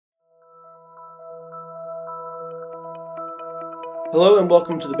Hello and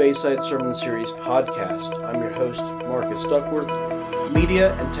welcome to the Bayside Sermon Series podcast. I'm your host, Marcus Duckworth,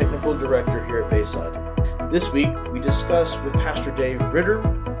 Media and Technical Director here at Bayside. This week, we discuss with Pastor Dave Ritter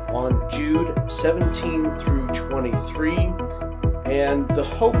on Jude 17 through 23 and the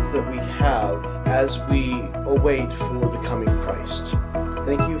hope that we have as we await for the coming Christ.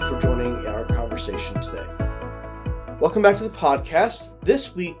 Thank you for joining our conversation today. Welcome back to the podcast.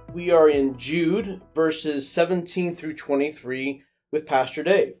 This week, we are in Jude verses 17 through 23 with Pastor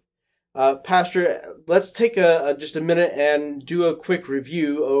Dave. Pastor, let's take just a minute and do a quick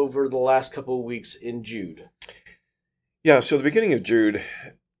review over the last couple of weeks in Jude. Yeah, so the beginning of Jude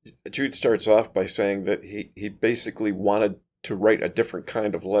starts off by saying that he basically wanted to write a different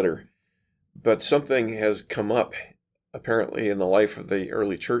kind of letter, but something has come up apparently in the life of the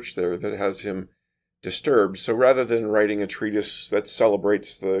early church there that has him disturbed. So rather than writing a treatise that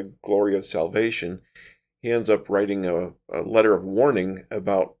celebrates the glory of salvation, he ends up writing a letter of warning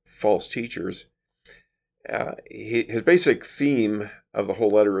about false teachers. His basic theme of the whole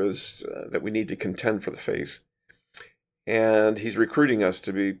letter is that we need to contend for the faith. And he's recruiting us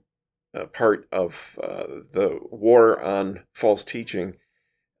to be part of the war on false teaching,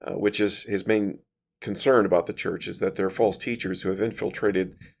 which is his main concern about the church, is that there are false teachers who have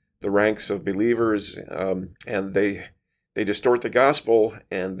infiltrated the ranks of believers, and they distort the gospel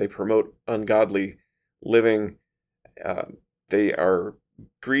and they promote ungodly living. They are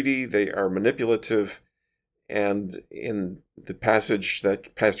greedy, they are manipulative, and in the passage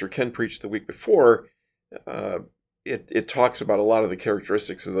that Pastor Ken preached the week before, it talks about a lot of the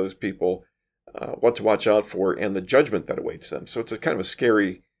characteristics of those people, what to watch out for, and the judgment that awaits them. So it's a kind of a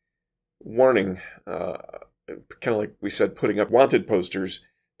scary warning, kind of like we said, putting up wanted posters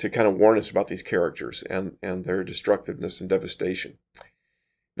to kind of warn us about these characters and their destructiveness and devastation.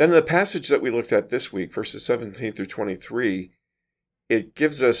 Then the passage that we looked at this week, verses 17 through 23, it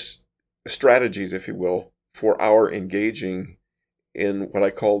gives us strategies, if you will, for our engaging in what I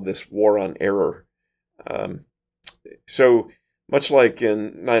call this war on error. So much like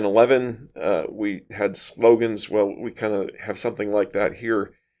in 9/11, we had slogans, well, we kind of have something like that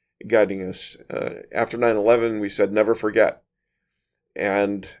here guiding us. After 9/11, we said, never forget.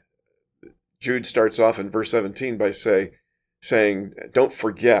 And Jude starts off in verse 17 by saying, don't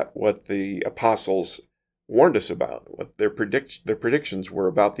forget what the apostles warned us about, what their predictions were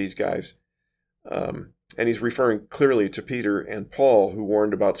about these guys. And he's referring clearly to Peter and Paul, who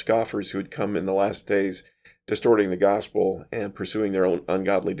warned about scoffers who would come in the last days, distorting the gospel and pursuing their own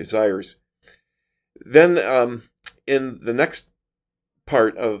ungodly desires. Then in the next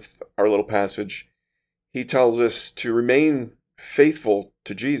part of our little passage, he tells us to remain faithful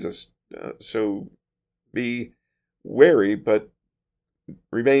to Jesus. So be wary, but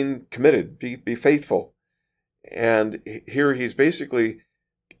remain committed, be faithful. And here he's basically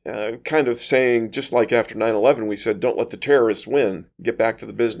kind of saying, just like after 9/11, we said, don't let the terrorists win. Get back to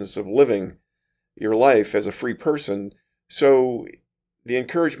the business of living your life as a free person. So the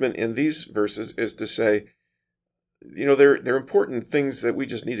encouragement in these verses is to say, you know, they're important things that we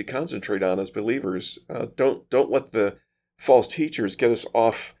just need to concentrate on as believers. Don't let the false teachers get us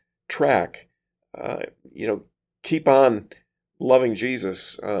off track. Keep on loving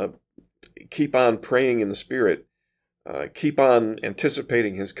Jesus. Keep on praying in the Spirit. Keep on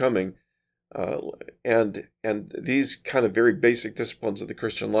anticipating His coming. And these kind of very basic disciplines of the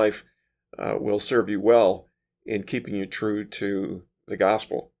Christian life will serve you well in keeping you true to the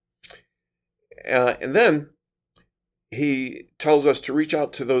gospel. And then he tells us to reach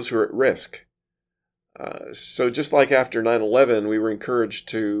out to those who are at risk. So just like after 9/11, we were encouraged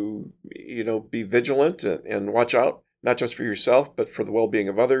to, be vigilant and watch out, not just for yourself, but for the well-being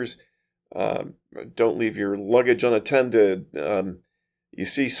of others. Don't leave your luggage unattended. You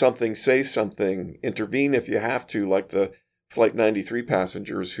see something, say something, intervene if you have to, like the Flight 93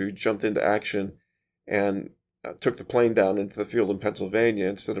 passengers who jumped into action and took the plane down into the field in Pennsylvania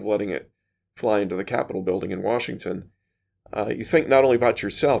instead of letting it fly into the Capitol building in Washington. You think not only about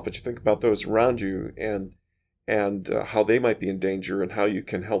yourself, but you think about those around you and how they might be in danger and how you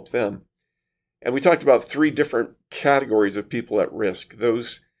can help them. And we talked about three different categories of people at risk: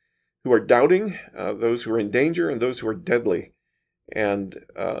 those who are doubting, those who are in danger, and those who are deadly, and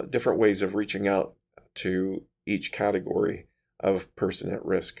different ways of reaching out to each category of person at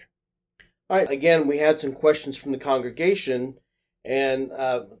risk. All right, again, we had some questions from the congregation and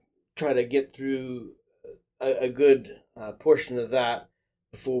try to get through a good portion of that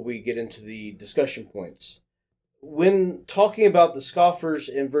before we get into the discussion points. When talking about the scoffers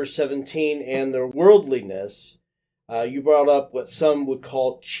in verse 17 and their worldliness, you brought up what some would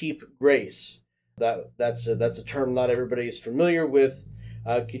call cheap grace. That's a term not everybody is familiar with.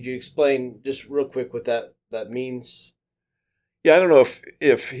 Could you explain just real quick what that means? Yeah, I don't know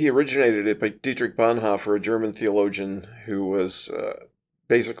if he originated it, but Dietrich Bonhoeffer, a German theologian who was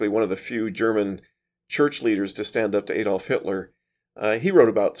basically one of the few German church leaders to stand up to Adolf Hitler, he wrote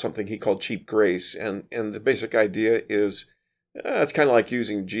about something he called cheap grace, and the basic idea is it's kind of like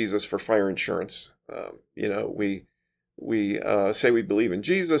using Jesus for fire insurance. We say we believe in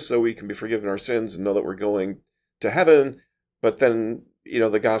Jesus so we can be forgiven our sins and know that we're going to heaven, but then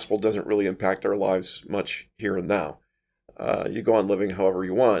the gospel doesn't really impact our lives much here and now. You go on living however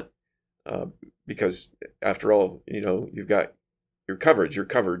you want, because after all, you've got your coverage. You're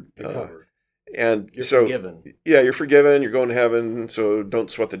covered. You're covered. And you're so, forgiven. Yeah, you're forgiven. You're going to heaven. So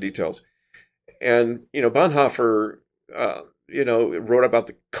don't sweat the details. And Bonhoeffer, wrote about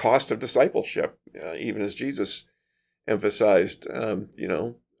the cost of discipleship, even as Jesus emphasized.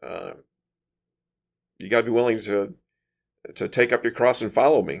 You got to be willing to take up your cross and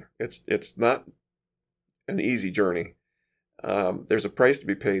follow me. It's not an easy journey. There's a price to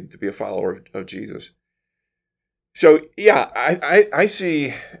be paid to be a follower of Jesus. So, yeah, I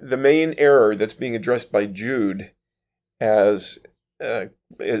see the main error that's being addressed by Jude as a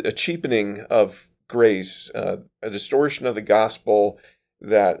cheapening of grace, a distortion of the gospel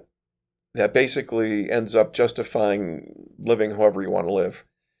that basically ends up justifying living however you want to live.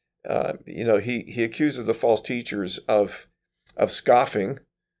 He accuses the false teachers of scoffing.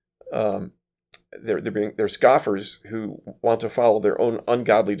 They're scoffers who want to follow their own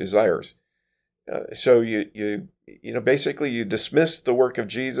ungodly desires. So you basically you dismiss the work of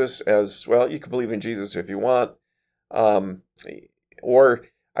Jesus as, well, you can believe in Jesus if you want. Or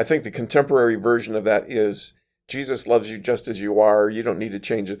I think the contemporary version of that is Jesus loves you just as you are. You don't need to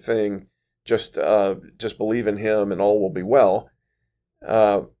change a thing. Just believe in him and all will be well.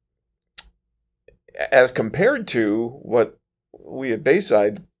 As compared to what we at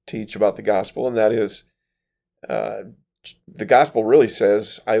Bayside teach about the gospel, and that is the gospel really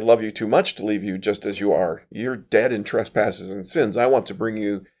says, I love you too much to leave you just as you are. You're dead in trespasses and sins. I want to bring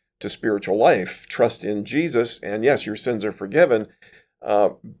you to spiritual life. Trust in Jesus, and yes, your sins are forgiven,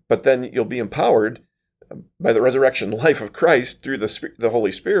 but then you'll be empowered by the resurrection life of Christ through the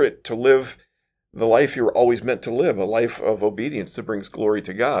Holy Spirit to live the life you were always meant to live, a life of obedience that brings glory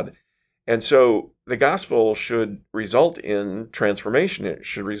to God. And so the gospel should result in transformation. It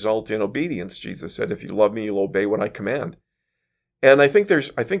should result in obedience. Jesus said, if you love me, you'll obey what I command. And I think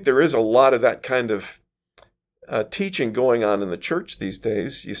there is a lot of that kind of teaching going on in the church these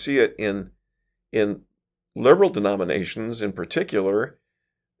days. You see it in liberal denominations in particular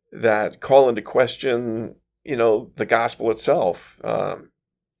that call into question, the gospel itself.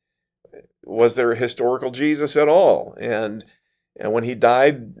 Was there a historical Jesus at all? And when he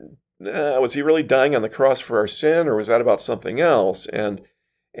died, was he really dying on the cross for our sin, or was that about something else? And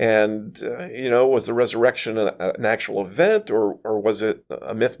was the resurrection an actual event, or was it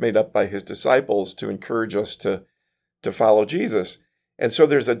a myth made up by his disciples to encourage us to follow Jesus? And so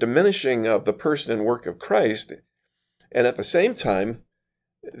there's a diminishing of the person and work of Christ, and at the same time,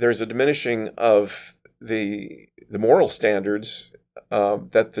 there's a diminishing of the moral standards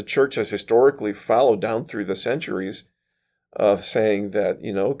that the church has historically followed down through the centuries, of saying that,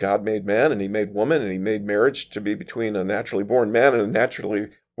 God made man and he made woman and he made marriage to be between a naturally born man and a naturally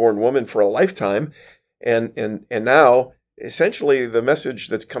born woman for a lifetime. And now, essentially, the message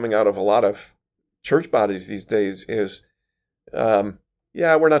that's coming out of a lot of church bodies these days is,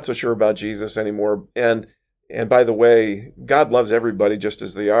 we're not so sure about Jesus anymore. And by the way, God loves everybody just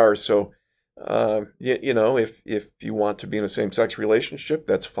as they are. So, if you want to be in a same-sex relationship,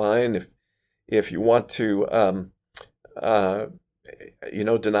 that's fine. If you want to,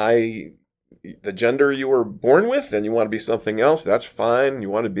 deny the gender you were born with and you want to be something else, that's fine. You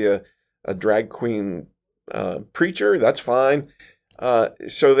want to be a drag queen preacher, that's fine.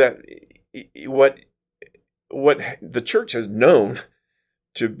 So that what the church has known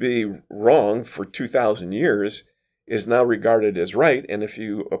to be wrong for 2,000 years is now regarded as right. And if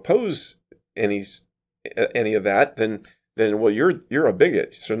you oppose any of that, then well, you're a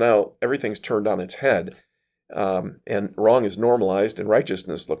bigot. So now everything's turned on its head. And wrong is normalized and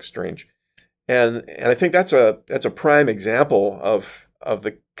righteousness looks strange. And I think that's a prime example of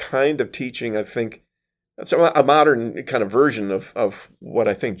the kind of teaching. I think that's a modern kind of version of what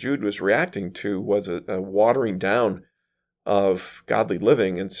I think Jude was reacting to, was a watering down of godly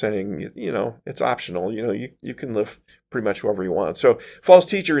living and saying, it's optional. You can live pretty much however you want. So false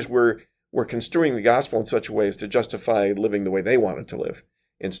teachers were construing the gospel in such a way as to justify living the way they wanted to live,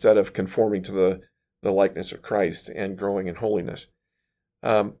 instead of conforming to the likeness of Christ and growing in holiness.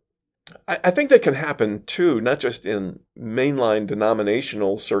 I think that can happen too, not just in mainline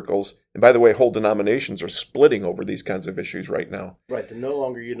denominational circles. And by the way, whole denominations are splitting over these kinds of issues right now. Right, the no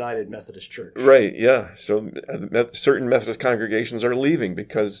longer United Methodist Church. Right, yeah. So certain Methodist congregations are leaving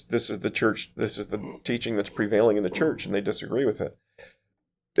because this is the church, this is the teaching that's prevailing in the church, and they disagree with it.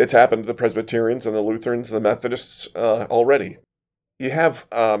 It's happened to the Presbyterians and the Lutherans and the Methodists already. You have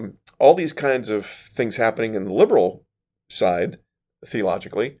all these kinds of things happening in the liberal side,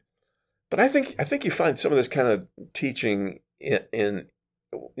 theologically. But I think you find some of this kind of teaching in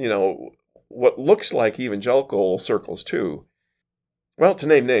what looks like evangelical circles too. Well, to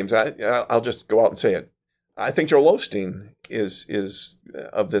name names, I'll just go out and say it. I think Joel Osteen is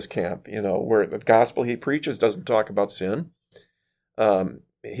of this camp. Where the gospel he preaches doesn't talk about sin.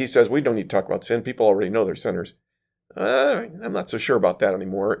 He says we don't need to talk about sin. People already know they're sinners. I'm not so sure about that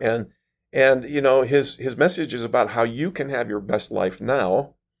anymore. And his message is about how you can have your best life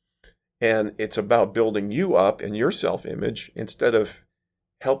now. And it's about building you up in your self-image instead of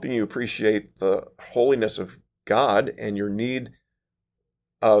helping you appreciate the holiness of God and your need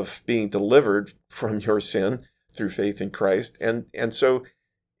of being delivered from your sin through faith in Christ. And so,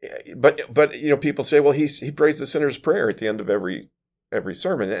 but people say, well, he prays the sinner's prayer at the end of every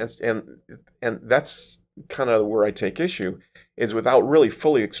sermon, and that's kind of where I take issue, is without really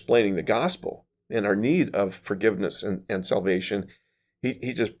fully explaining the gospel and our need of forgiveness and salvation.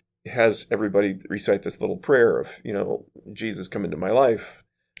 He just has everybody recite this little prayer of, Jesus, come into my life.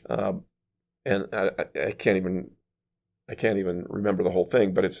 And I can't even remember the whole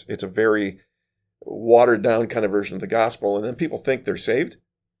thing, but it's a very watered down kind of version of the gospel. And then people think they're saved.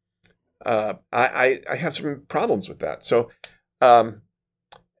 I have some problems with that. So,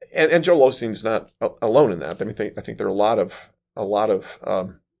 and Joel Osteen's not alone in that. I mean, I think there are a lot of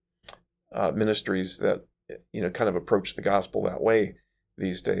ministries that, kind of approach the gospel that way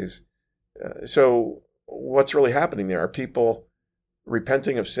these days. So what's really happening there? Are people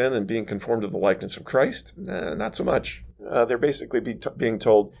repenting of sin and being conformed to the likeness of Christ? Not so much. They're basically being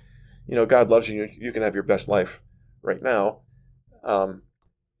told, God loves you. You can have your best life right now.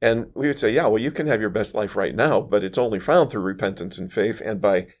 And we would say, yeah, well, you can have your best life right now, but it's only found through repentance and faith and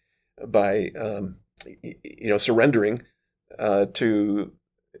by surrendering to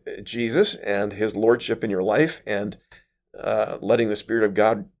Jesus and his lordship in your life and letting the Spirit of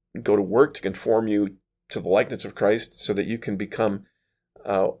God go to work to conform you to the likeness of Christ so that you can become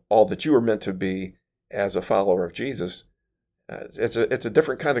all that you were meant to be as a follower of Jesus. It's a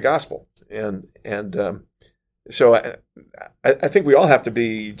different kind of gospel. So I think we all have to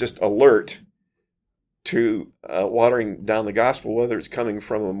be just alert to watering down the gospel, whether it's coming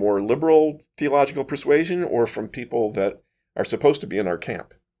from a more liberal theological persuasion or from people that are supposed to be in our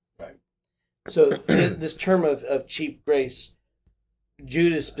camp. Right. So this term of cheap grace,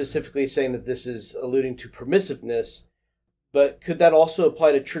 Jude is specifically saying that this is alluding to permissiveness, but could that also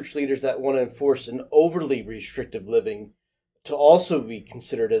apply to church leaders that want to enforce an overly restrictive living to also be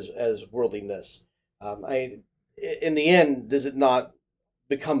considered as worldliness? In the end, does it not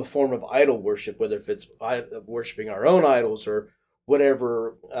become a form of idol worship, whether if it's worshiping our own idols or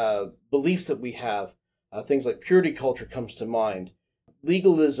whatever beliefs that we have? Things like purity culture comes to mind.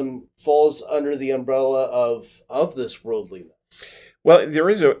 Legalism falls under the umbrella of this worldliness. Well, there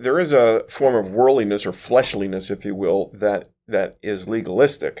is a form of worldliness or fleshliness, if you will, that is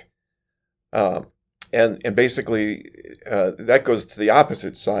legalistic, and basically that goes to the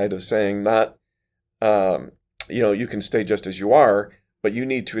opposite side of saying not, you can stay just as you are, but you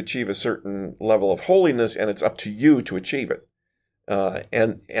need to achieve a certain level of holiness, and it's up to you to achieve it,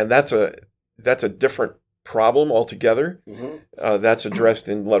 and that's a different problem altogether. Mm-hmm. That's addressed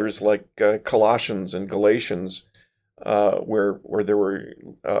in letters like Colossians and Galatians. Where there were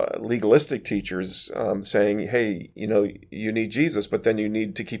legalistic teachers saying, hey, you need Jesus, but then you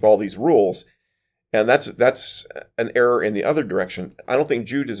need to keep all these rules. And that's an error in the other direction. I don't think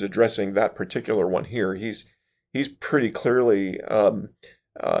Jude is addressing that particular one here. He's pretty clearly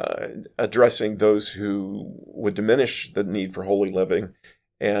addressing those who would diminish the need for holy living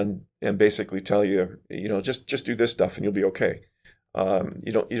and basically tell you, just do this stuff and you'll be okay.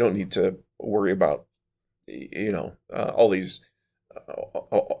 You don't need to worry about all these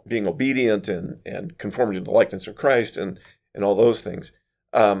being obedient and conforming to the likeness of Christ and all those things.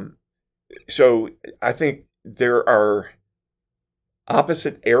 So I think there are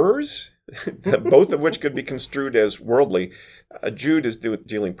opposite errors, both of which could be construed as worldly. Jude is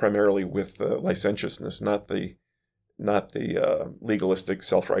dealing primarily with licentiousness, not the legalistic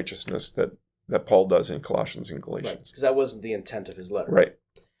self-righteousness that Paul does in Colossians and Galatians. Right, because that wasn't the intent of his letter. Right.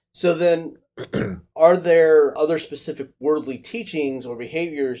 So then, are there other specific worldly teachings or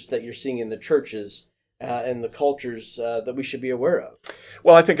behaviors that you're seeing in the churches and the cultures that we should be aware of?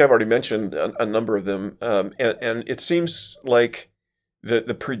 Well, I think I've already mentioned a number of them, and it seems like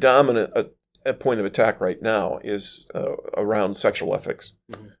the predominant point of attack right now is around sexual ethics,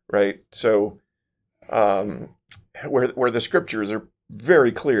 right? So, where the scriptures are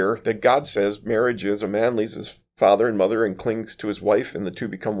very clear that God says marriage is a man leaves his father and mother and clings to his wife, and the two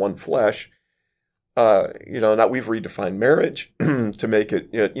become one flesh. Now we've redefined marriage to make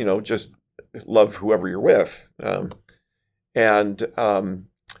it, just love whoever you're with. God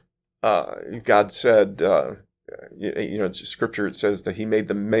said, it's scripture, it says that he made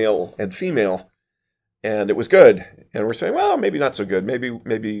them male and female, and it was good. And we're saying, well, maybe not so good. Maybe,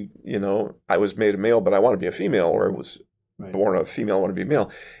 I was made a male, but I want to be a female, or I was born a female, I want to be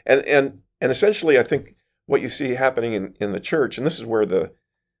male. And essentially, I think what you see happening in the church, and this is where the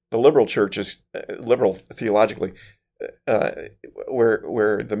liberal church is liberal theologically,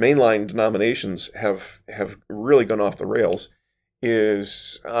 where the mainline denominations have really gone off the rails,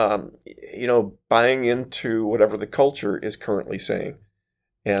 is buying into whatever the culture is currently saying,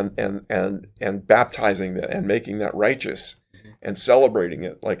 and baptizing that and making that righteous, and celebrating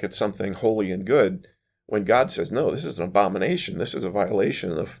it like it's something holy and good, when God says, no, this is an abomination. This is a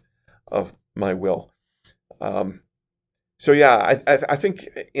violation of my will. So yeah, I think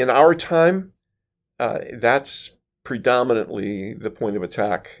in our time, that's predominantly the point of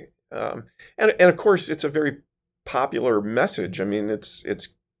attack, and of course it's a very popular message. I mean,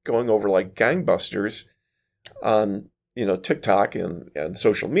 it's going over like gangbusters on TikTok and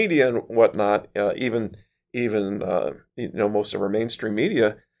social media and whatnot. Even most of our mainstream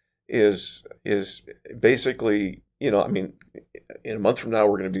media is basically, in a month from now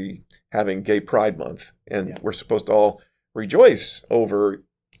we're going to be having Gay Pride Month, and we're supposed to all rejoice over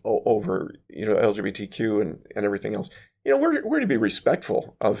LGBTQ and everything else. We're to be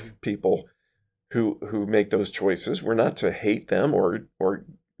respectful of people who make those choices. We're not to hate them or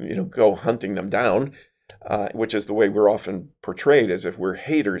go hunting them down, which is the way we're often portrayed, as if we're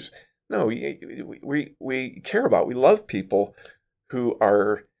haters. No, we care about, we love people who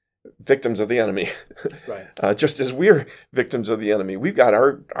are victims of the enemy, right? Just as we're victims of the enemy. We've got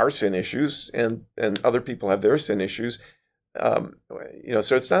our sin issues, and other people have their sin issues. So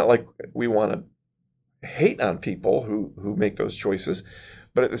it's not like we want to hate on people who make those choices,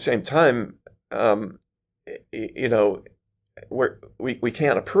 but at the same time, we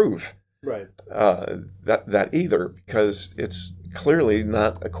can't approve that either, because it's clearly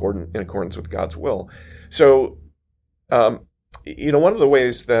not in accordance with God's will. So, one of the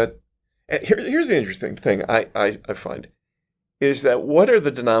ways that here's the interesting thing I find is that what are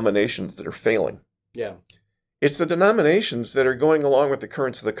the denominations that are failing? Yeah. It's the denominations that are going along with the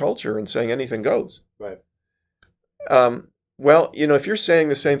currents of the culture and saying anything goes. Right. Well, if you're saying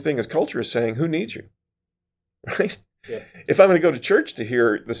the same thing as culture is saying, who needs you? Right? Yeah. If I'm going to go to church to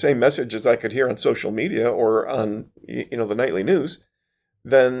hear the same message as I could hear on social media or on, the nightly news,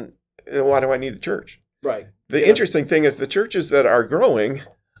 then why do I need the church? Right. The interesting thing is the churches that are growing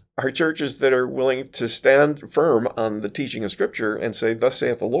are churches that are willing to stand firm on the teaching of Scripture and say, "Thus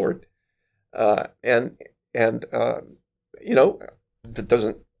saith the Lord." That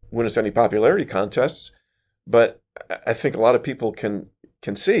doesn't win us any popularity contests, but I think a lot of people can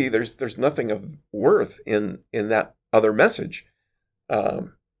see there's nothing of worth in that other message,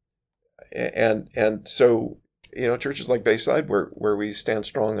 and so churches like Bayside, where we stand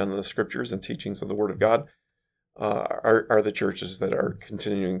strong on the Scriptures and teachings of the Word of God, are the churches that are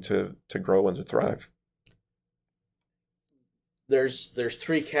continuing to grow and to thrive. There's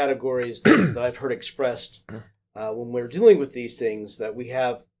three categories that I've heard expressed when we're dealing with these things, that we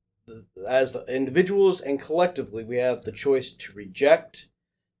have, as the individuals and collectively, we have the choice to reject,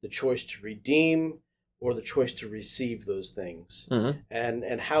 the choice to redeem, or the choice to receive those things. Mm-hmm.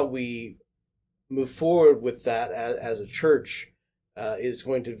 And how we move forward with that as a church is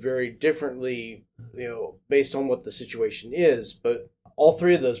going to vary differently, based on what the situation is. But all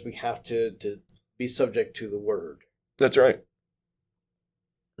three of those, we have to be subject to the Word. That's right.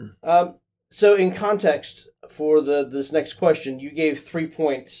 So in context for this next question, you gave 3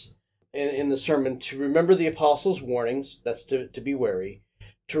 points in the sermon: to remember the apostles' warnings, that's to be wary;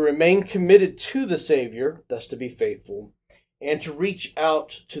 to remain committed to the Savior, that's to be faithful; and to reach out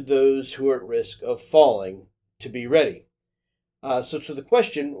to those who are at risk of falling, to be ready. So to the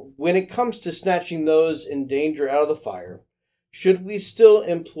question, when it comes to snatching those in danger out of the fire, should we still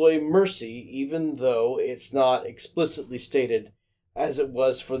employ mercy, even though it's not explicitly stated, as it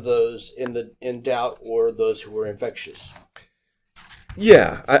was for those in doubt or those who were infectious?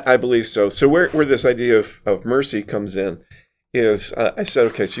 Yeah, I believe so. So where this idea of mercy comes in is I said,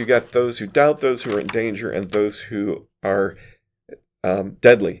 okay, so you got those who doubt, those who are in danger, and those who are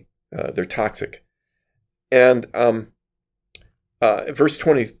deadly. They're toxic. And verse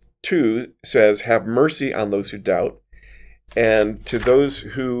 22 says, have mercy on those who doubt, and to those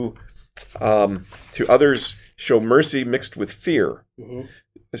who, to others, show mercy mixed with fear. Mm-hmm.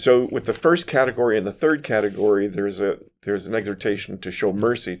 So with the first category and the third category, there's an exhortation to show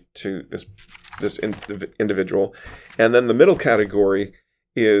mercy to this individual, and then the middle category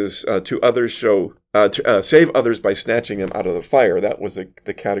is to others save others by snatching them out of the fire. That was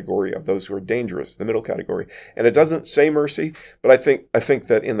the category of those who are dangerous, the middle category. And it doesn't say mercy, but I think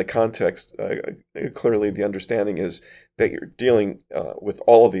that in the context, clearly the understanding is that you're dealing with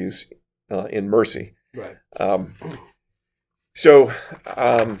all of these in mercy. Right. So,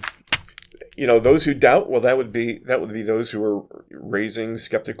 those who doubt, well, that would be those who are raising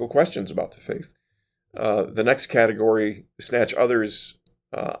skeptical questions about the faith. The next category, snatch others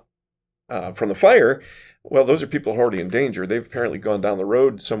from the fire. Well, those are people who are already in danger. They've apparently gone down the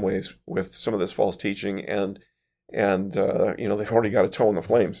road some ways with some of this false teaching, and they've already got a toe in the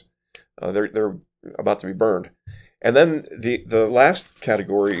flames. They're about to be burned. And then the last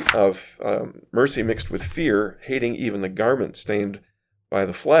category of mercy mixed with fear, hating even the garment stained by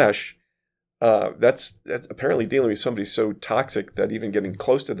the flesh, that's apparently dealing with somebody so toxic that even getting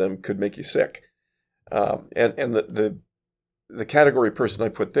close to them could make you sick. And the category person I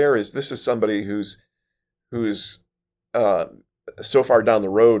put there is this is somebody who's so far down the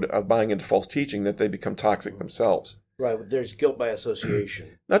road of buying into false teaching that they become toxic themselves. Right, there's guilt by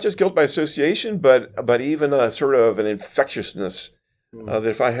association. Not just guilt by association, but even a sort of an infectiousness that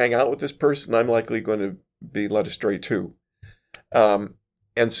if I hang out with this person, I'm likely going to be led astray too. And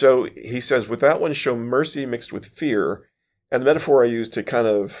so he says, with that one, show mercy mixed with fear. And the metaphor I used to kind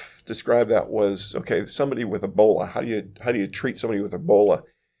of describe that was, okay, somebody with Ebola. How do you treat somebody with Ebola?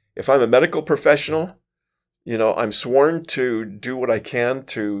 If I'm a medical professional, I'm sworn to do what I can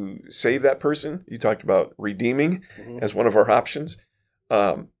to save that person. You talked about redeeming as one of our options.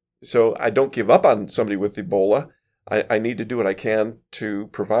 So I don't give up on somebody with Ebola. I need to do what I can to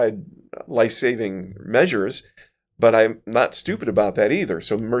provide life-saving measures, but I'm not stupid about that either.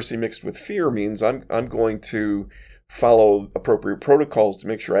 So mercy mixed with fear means I'm going to follow appropriate protocols to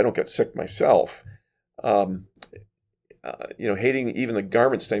make sure I don't get sick myself. Hating even the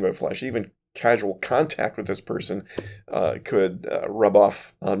garment stained by flesh, even casual contact with this person could rub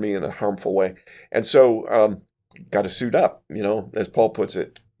off on me in a harmful way. And so got to suit up, as Paul puts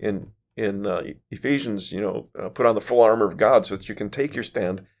it in Ephesians, put on the full armor of God so that you can take your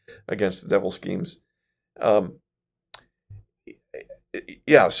stand against the devil's schemes.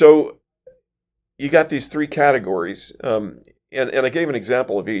 So you got these three categories, and I gave an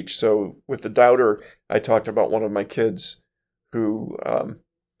example of each. So with the doubter, I talked about one of my kids who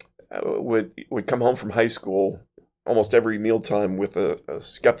would come home from high school almost every mealtime with a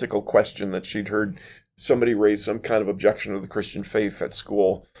skeptical question that she'd heard somebody raise some kind of objection to the Christian faith at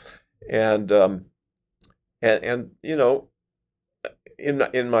school, and in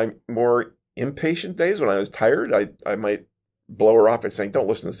my more impatient days when I was tired, I might blow her off by saying, "Don't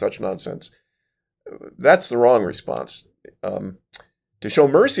listen to such nonsense." That's the wrong response. To show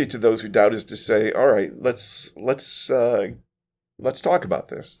mercy to those who doubt is to say, "All right, let's talk about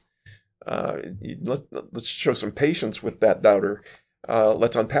this. Let's show some patience with that doubter.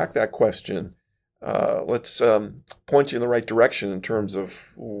 Let's unpack that question. Let's point you in the right direction in terms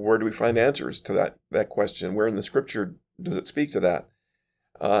of where do we find answers to that question? Where in the Scripture does it speak to that?"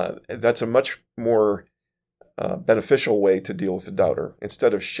 That's a much more beneficial way to deal with the doubter.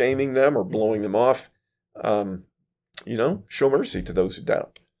 Instead of shaming them or blowing them off, show mercy to those who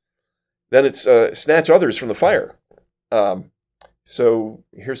doubt. Then it's snatch others from the fire. So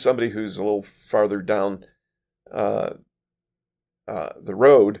here's somebody who's a little farther down the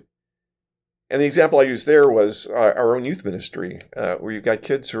road. And the example I used there was our own youth ministry, where you've got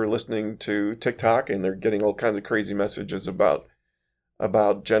kids who are listening to TikTok and they're getting all kinds of crazy messages about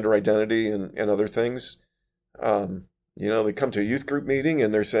gender identity and other things. They come to a youth group meeting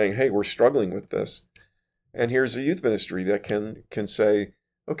and they're saying, "Hey, we're struggling with this." And here's a youth ministry that can say,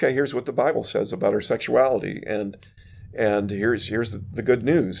 "Okay, here's what the Bible says about our sexuality, and here's the good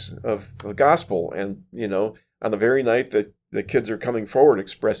news of the gospel." And on the very night that the kids are coming forward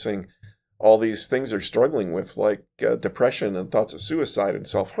expressing all these things they're struggling with, like depression and thoughts of suicide and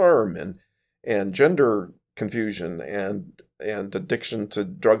self-harm and gender confusion and addiction to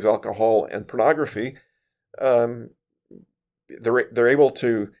drugs, alcohol, and pornography, they're able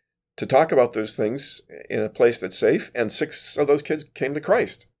to to talk about those things in a place that's safe, and 6 of those kids came to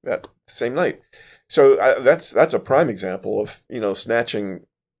Christ that same night. So that's a prime example of, snatching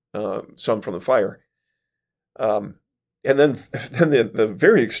some from the fire. And then the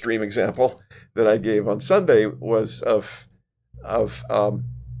very extreme example that I gave on Sunday was of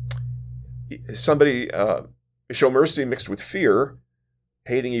somebody show mercy mixed with fear,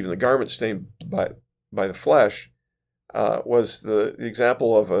 hating even the garment stained by the flesh. Was the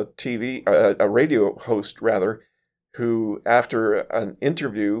example of a radio host rather, who after an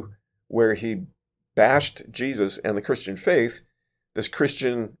interview where he bashed Jesus and the Christian faith, this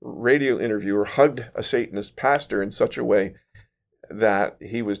Christian radio interviewer hugged a Satanist pastor in such a way that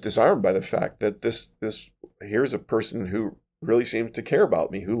he was disarmed by the fact that this here's a person who really seems to care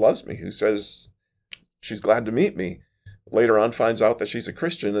about me, who loves me, who says she's glad to meet me. Later on finds out that she's a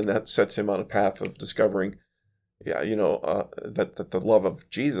Christian, and that sets him on a path of discovering that the love of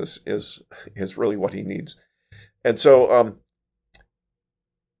Jesus is really what he needs. And so,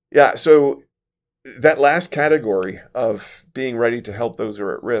 so that last category of being ready to help those who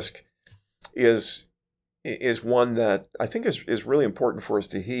are at risk is one that I think is really important for us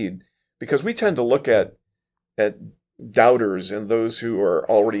to heed, because we tend to look at doubters and those who are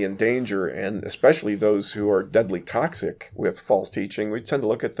already in danger, and especially those who are deadly toxic with false teaching. We tend to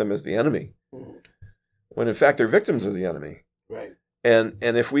look at them as the enemy, when in fact they're victims of the enemy. Right. And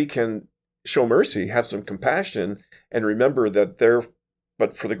if we can show mercy, have some compassion, and remember that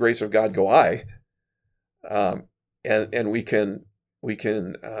but for the grace of God go I, and we can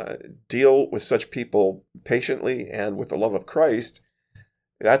deal with such people patiently and with the love of Christ,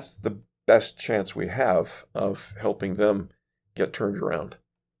 that's the best chance we have of helping them get turned around.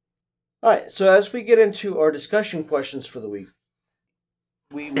 All right, so as we get into our discussion questions for the week,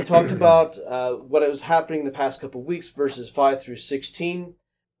 we talked about what was happening the past couple of weeks, verses 5 through 16.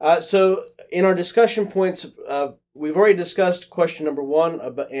 So in our discussion points, we've already discussed question number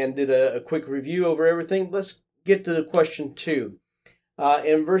 1 and did a quick review over everything. Let's get to question 2.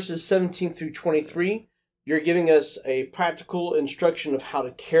 In verses 17 through 23, you're giving us a practical instruction of how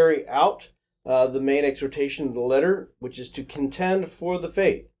to carry out the main exhortation of the letter, which is to contend for the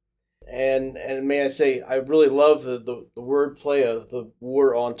faith. And may I say, I really love the word play of the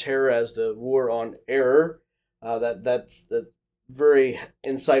war on terror as the war on error. That's very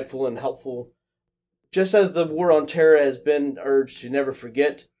insightful and helpful. Just as the war on terror has been urged to never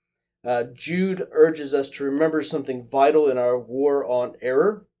forget, Jude urges us to remember something vital in our war on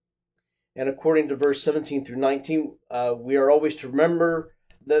error. And according to verse 17 through 19, we are always to remember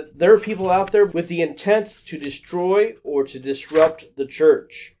that there are people out there with the intent to destroy or to disrupt the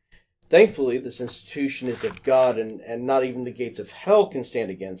church. Thankfully, this institution is of God, and not even the gates of hell can stand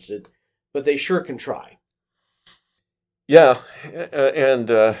against it, but they sure can try. Yeah,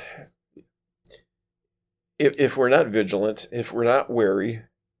 and if we're not vigilant, if we're not wary,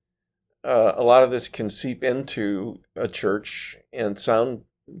 a lot of this can seep into a church and sound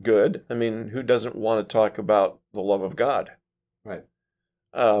good. I mean, who doesn't want to talk about the love of God? Right.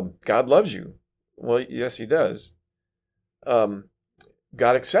 God loves you. Well, yes, he does.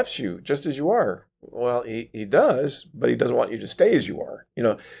 God accepts you just as you are. Well, he does, but he doesn't want you to stay as you are.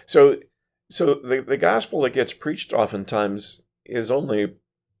 So the gospel that gets preached oftentimes is only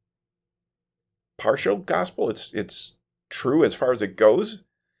partial gospel. It's true as far as it goes,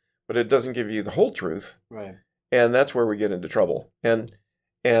 but it doesn't give you the whole truth. Right. And that's where we get into trouble. And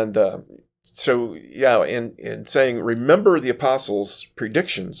so, yeah, in saying, remember the apostles'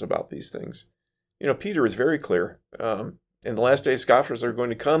 predictions about these things. Peter is very clear. In the last days, scoffers are going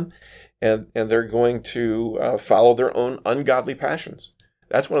to come, and they're going to follow their own ungodly passions.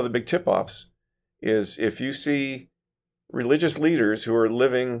 That's one of the big tip-offs, is if you see religious leaders who are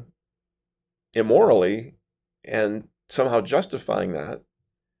living immorally and somehow justifying that,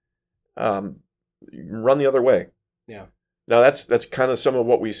 run the other way. Yeah. Now, that's kind of some of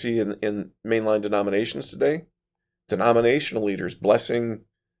what we see in mainline denominations today. Denominational leaders blessing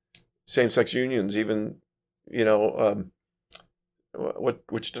same-sex unions, even,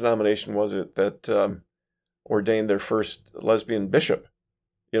 which denomination was it that ordained their first lesbian bishop?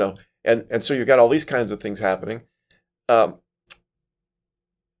 And so you've got all these kinds of things happening. And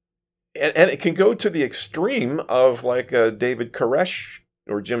it can go to the extreme of like a David Koresh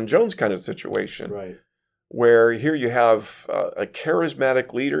or Jim Jones kind of situation. Right. Where here you have a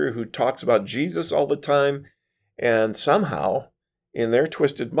charismatic leader who talks about Jesus all the time, and somehow, in their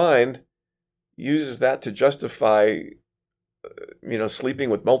twisted mind, uses that to justify, sleeping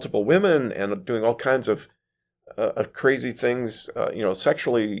with multiple women and doing all kinds of crazy things,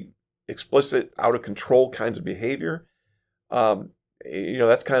 sexually explicit, out of control kinds of behavior.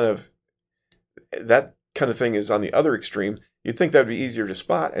 that's that kind of thing is on the other extreme. You'd think that would be easier to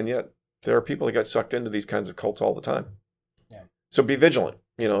spot, and yet there are people that get sucked into these kinds of cults all the time. Yeah. So be vigilant.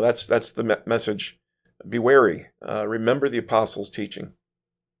 That's the message. Be wary. Remember the apostles' teaching.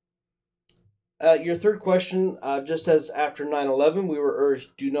 Your third question, just as after 9/11, we were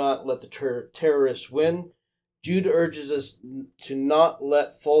urged, do not let the terrorists win. Jude urges us to not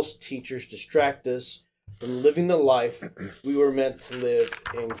let false teachers distract us from living the life we were meant to live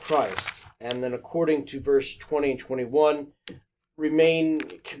in Christ. And then according to verse 20 and 21, remain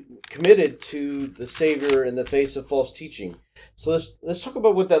committed to the Savior in the face of false teaching. So let's talk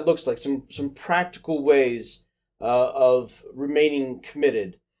about what that looks like, some practical ways of remaining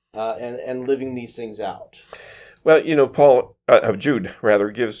committed and living these things out. Well, Jude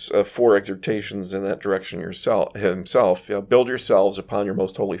gives 4 exhortations in that direction himself. Build yourselves upon your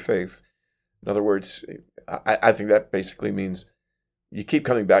most holy faith. In other words, I think that basically means you keep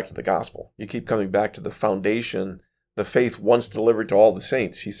coming back to the gospel. You keep coming back to the foundation, the faith once delivered to all the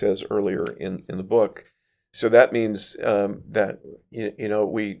saints, he says earlier in the book. So that means that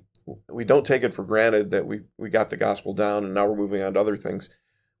we don't take it for granted that we got the gospel down and now we're moving on to other things.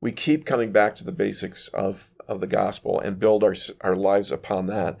 We keep coming back to the basics of the gospel and build our lives upon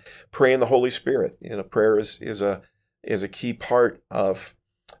that. Pray in the Holy Spirit. Prayer is a key part of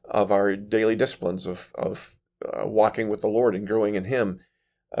our daily disciplines of walking with the Lord and growing in Him.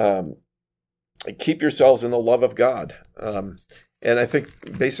 Keep yourselves in the love of God. And I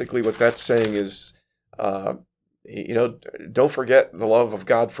think basically what that's saying is, don't forget the love of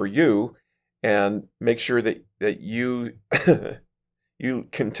God for you, and make sure that you you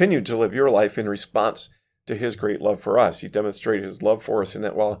continue to live your life in response to His great love for us. He demonstrated His love for us in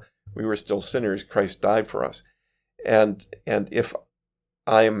that while we were still sinners, Christ died for us. And if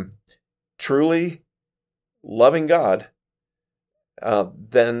I'm truly loving God,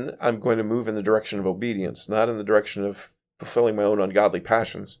 then I'm going to move in the direction of obedience, not in the direction of fulfilling my own ungodly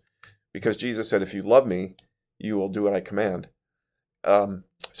passions. Because Jesus said, if you love me, you will do what I command.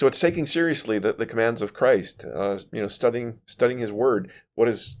 So it's taking seriously the commands of Christ, studying His Word. What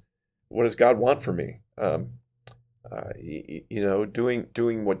does God want from me?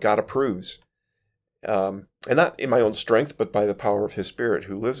 Doing what God approves. And not in my own strength, but by the power of His Spirit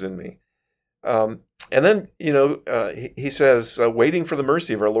who lives in me. And then, he says, waiting for the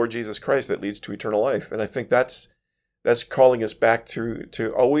mercy of our Lord Jesus Christ that leads to eternal life. And I think that's calling us back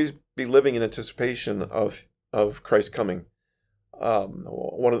to always be living in anticipation of Christ's coming.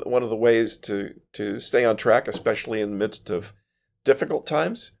 One of the ways to stay on track, especially in the midst of difficult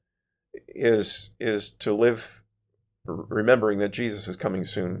times, is to live remembering that Jesus is coming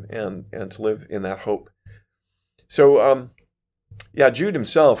soon and to live in that hope. So, Jude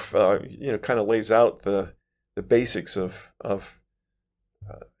himself, kind of lays out the basics of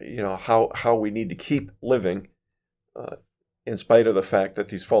how we need to keep living, in spite of the fact that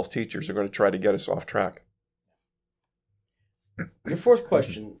these false teachers are going to try to get us off track. Your fourth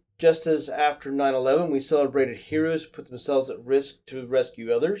question, just as after 9/11 we celebrated heroes who put themselves at risk to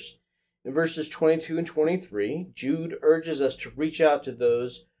rescue others, in verses 22 and 23, Jude urges us to reach out to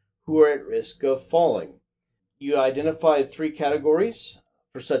those who are at risk of falling. You identified 3 categories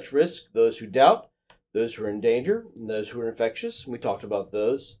for such risk: those who doubt, those who are in danger, and those who are infectious. We talked about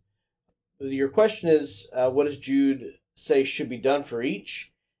those. Your question is, what does Jude say should be done for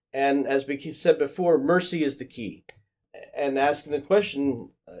each? And as we said before, mercy is the key. And asking the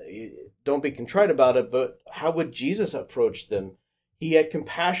question, don't be contrite about it, but how would Jesus approach them? He had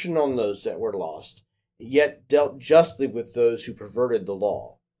compassion on those that were lost, yet dealt justly with those who perverted the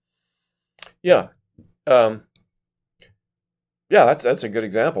law. Yeah. That's a good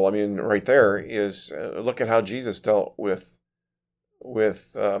example. I mean, right there is, look at how Jesus dealt with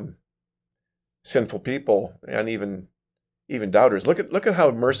sinful people and even doubters. Look at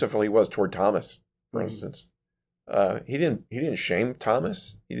how merciful He was toward Thomas, for instance. He didn't shame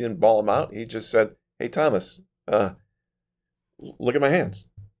Thomas. He didn't bawl him out. He just said, "Hey, Thomas, look at my hands.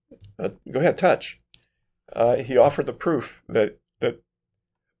 Go ahead, touch." He offered the proof that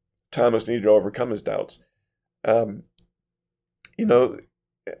Thomas needed to overcome his doubts. Those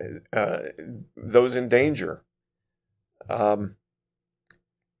in danger. I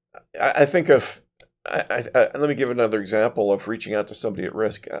think of. Let me give another example of reaching out to somebody at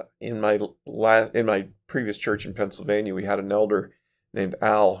risk. In my previous church in Pennsylvania, we had an elder named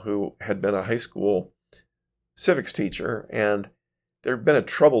Al who had been a high school civics teacher, and there had been a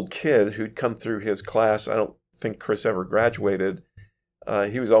troubled kid who'd come through his class. I don't think Chris ever graduated.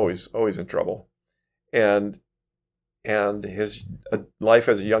 He was always in trouble, and his life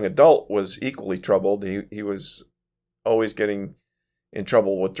as a young adult was equally troubled. He was always getting in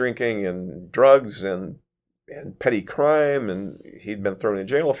trouble with drinking and drugs and petty crime, and he'd been thrown in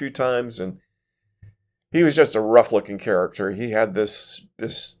jail a few times, and he was just a rough-looking character. He had this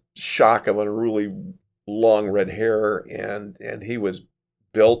shock of unruly long red hair, and he was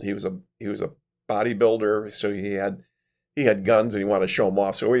built. He was a bodybuilder, so he had guns, and he wanted to show them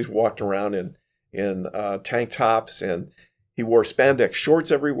off. So he always walked around in tank tops, and he wore spandex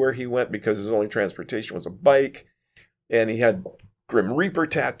shorts everywhere he went because his only transportation was a bike. And he had Grim Reaper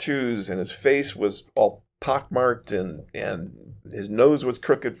tattoos, and his face was all pockmarked, and his nose was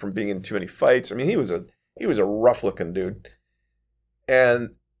crooked from being in too many fights. I mean, he was a rough-looking dude.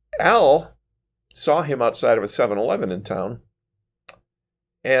 And Al saw him outside of a 7-Eleven in town.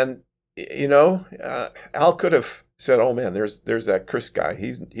 And, Al could have said, "Oh, man, there's that Chris guy.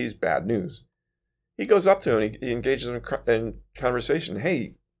 He's bad news." He goes up to him, he engages him in conversation.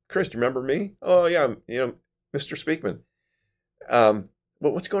 "Hey, Chris, do you remember me?" "Oh, yeah, Mr. Speakman. Well,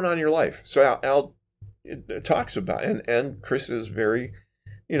 what's going on in your life?" So Al talks about it, and Chris is very,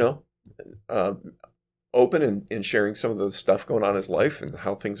 open in sharing some of the stuff going on in his life and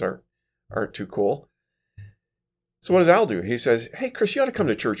how things aren't too cool. So what does Al do? He says, "Hey, Chris, you ought to come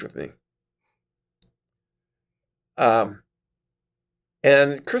to church with me."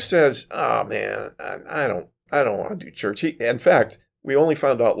 And Chris says, "Oh man, I don't want to do church." In fact, we only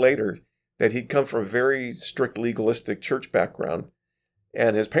found out later that he'd come from a very strict legalistic church background,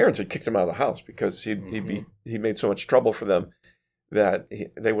 and his parents had kicked him out of the house because he made so much trouble for them that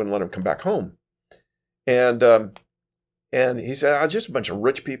they wouldn't let him come back home. And he said, "Just a bunch of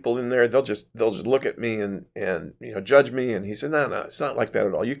rich people in there. They'll just look at me and judge me." And he said, No, it's not like that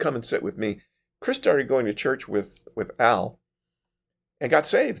at all. You come and sit with me." Chris started going to church with Al and got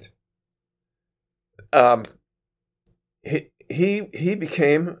saved. He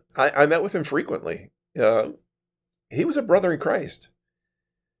became, I met with him frequently. He was a brother in Christ.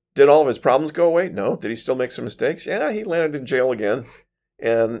 Did all of his problems go away? No. Did he still make some mistakes? Yeah, he landed in jail again.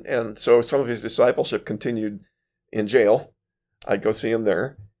 And so some of his discipleship continued in jail. I'd go see him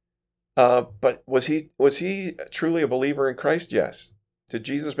there. But was he truly a believer in Christ? Yes. Did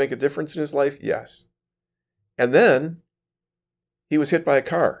Jesus make a difference in his life? Yes. And then he was hit by a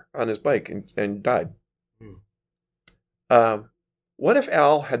car on his bike and died. What if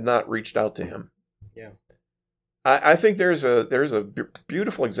Al had not reached out to him? Yeah. I think there's a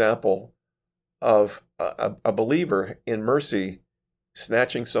beautiful example of a believer in mercy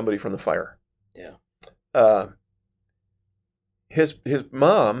snatching somebody from the fire. Yeah. His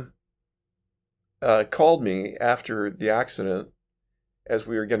mom called me after the accident as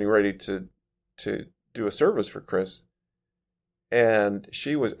we were getting ready to do a service for Chris, and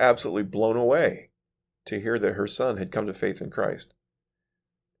she was absolutely blown away to hear that her son had come to faith in Christ,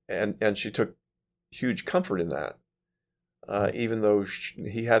 and she took huge comfort in that, even though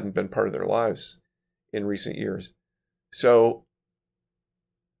he hadn't been part of their lives in recent years. So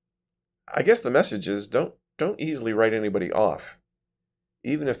I guess the message is don't easily write anybody off,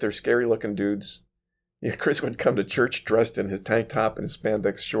 even if they're scary looking dudes. Yeah, Chris would come to church dressed in his tank top and his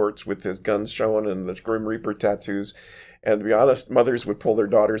spandex shorts with his guns showing and the Grim Reaper tattoos. And to be honest, mothers would pull their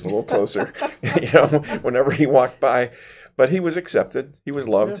daughters a little closer, whenever he walked by. But he was accepted. He was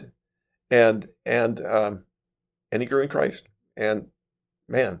loved. Yeah. And he grew in Christ. And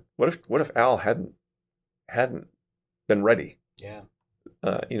man, what if Al hadn't been ready? Yeah.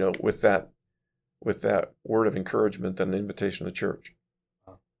 With that word of encouragement and invitation to church.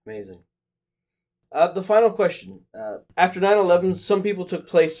 Oh, amazing. The final question. After 9/11, some people took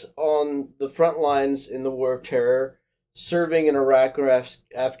place on the front lines in the War of Terror, serving in Iraq or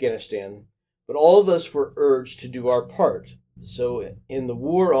Afghanistan, but all of us were urged to do our part. So in the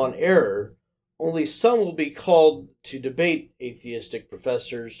war on error, only some will be called to debate atheistic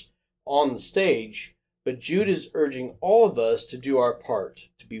professors on the stage, but Jude is urging all of us to do our part,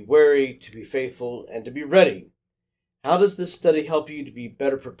 to be wary, to be faithful, and to be ready. How does this study help you to be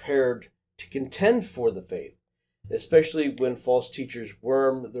better prepared to contend for the faith, especially when false teachers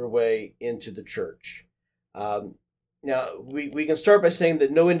worm their way into the church? Now, we can start by saying that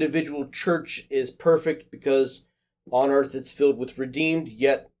no individual church is perfect because on earth it's filled with redeemed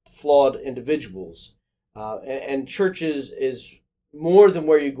yet flawed individuals. And church is more than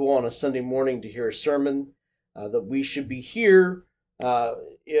where you go on a Sunday morning to hear a sermon, that we should be here for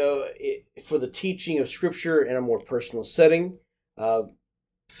the teaching of Scripture in a more personal setting,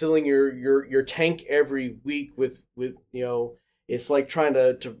 filling your tank every week with it's like trying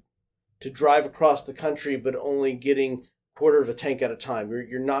to drive across the country, but only getting a quarter of a tank at a time.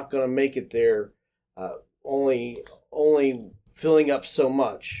 You're not going to make it there, only filling up so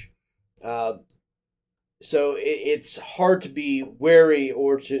much. So it's hard to be wary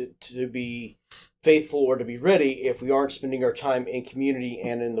or to be faithful or to be ready if we aren't spending our time in community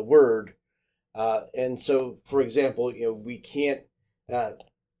and in the Word. And so, for example, we can't.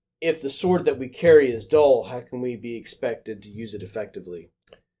 If the sword that we carry is dull, how can we be expected to use it effectively?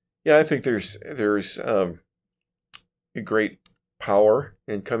 Yeah, I think there's a great power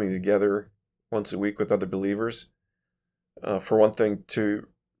in coming together once a week with other believers. For one thing, to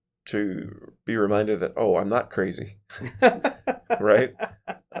be reminded that, oh, I'm not crazy, right?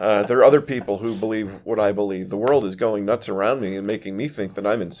 There are other people who believe what I believe. The world is going nuts around me and making me think that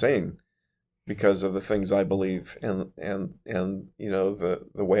I'm insane because of the things I believe and the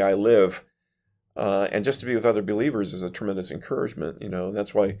way I live. And just to be with other believers is a tremendous encouragement, and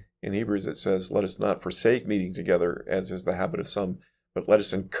that's why in Hebrews it says, let us not forsake meeting together, as is the habit of some, but let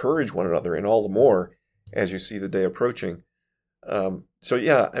us encourage one another, and all the more as you see the day approaching. So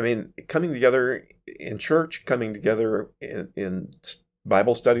yeah, I mean, coming together in church, coming together in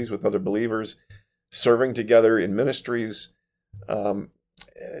Bible studies with other believers, serving together in ministries,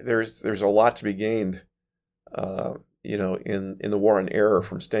 there's a lot to be gained, in the war on error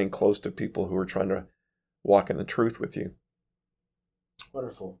from staying close to people who are trying to walk in the truth with you.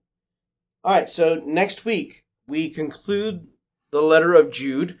 Wonderful. All right, so next week we conclude the letter of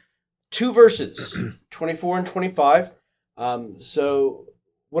Jude, 2 verses, 24 and 25. So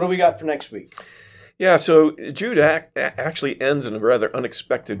what do we got for next week? Yeah, so Jude actually ends in a rather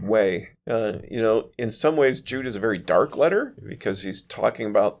unexpected way. In some ways, Jude is a very dark letter because he's talking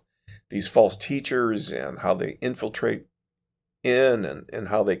about these false teachers and how they infiltrate in and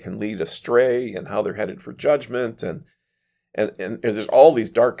how they can lead astray and how they're headed for judgment. And there's all these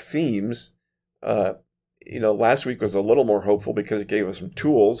dark themes. Last week was a little more hopeful because it gave us some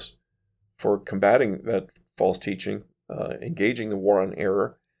tools for combating that false teaching, engaging the war on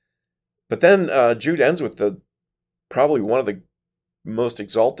error. But then Jude ends with probably one of the most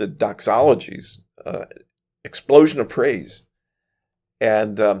exalted doxologies, explosion of praise.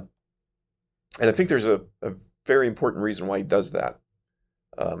 And I think there's a very important reason why he does that.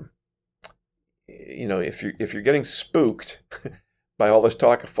 If you're getting spooked by all this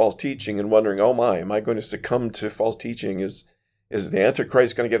talk of false teaching and wondering, oh my, am I going to succumb to false teaching? Is the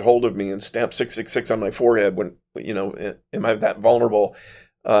Antichrist going to get hold of me and stamp 666 on my forehead? When am I that vulnerable?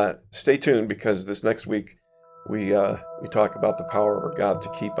 Stay tuned, because this next week we talk about the power of our God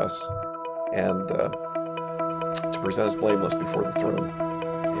to keep us and to present us blameless before the throne.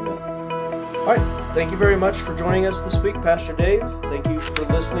 Amen. All right. Thank you very much for joining us this week, Pastor Dave. Thank you for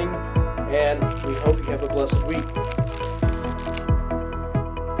listening, and we hope you have a blessed week.